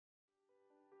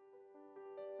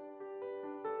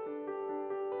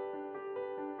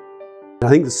I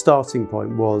think the starting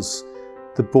point was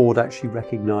the board actually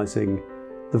recognising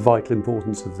the vital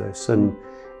importance of this, and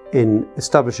in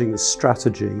establishing the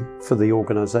strategy for the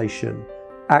organisation,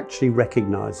 actually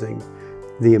recognising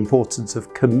the importance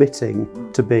of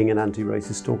committing to being an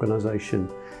anti-racist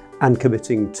organisation and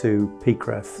committing to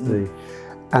PCREF, the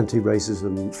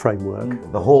anti-racism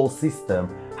framework. The whole system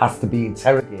has to be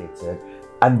interrogated,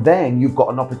 and then you've got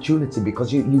an opportunity,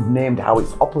 because you've named how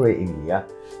it's operating here,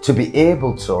 to be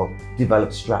able to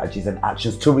develop strategies and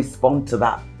actions to respond to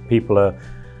that. People are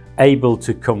able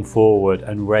to come forward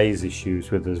and raise issues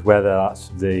with us, whether that's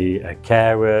the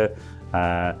carer,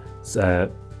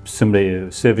 somebody,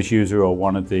 a service user, or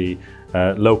one of the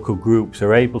local groups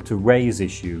are able to raise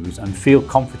issues and feel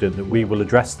confident that we will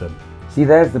address them. See,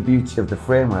 there's the beauty of the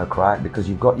framework, right? Because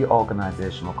you've got your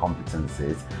organisational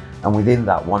competencies, and within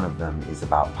that, one of them is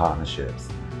about partnerships,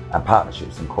 and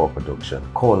partnerships and co-production,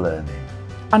 co-learning.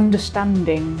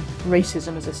 Understanding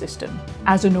racism as a system.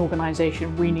 As an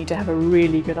organisation, we need to have a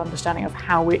really good understanding of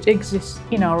how it exists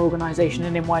in our organisation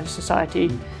and in wider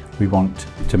society. We want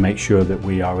to make sure that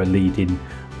we are a leading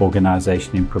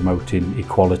organisation in promoting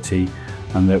equality,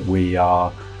 and that we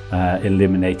are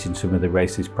eliminating some of the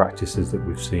racist practices that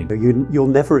we've seen. You'll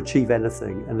never achieve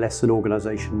anything unless an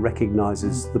organisation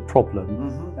recognises the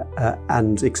problem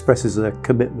and expresses a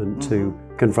commitment to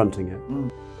confronting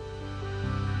it.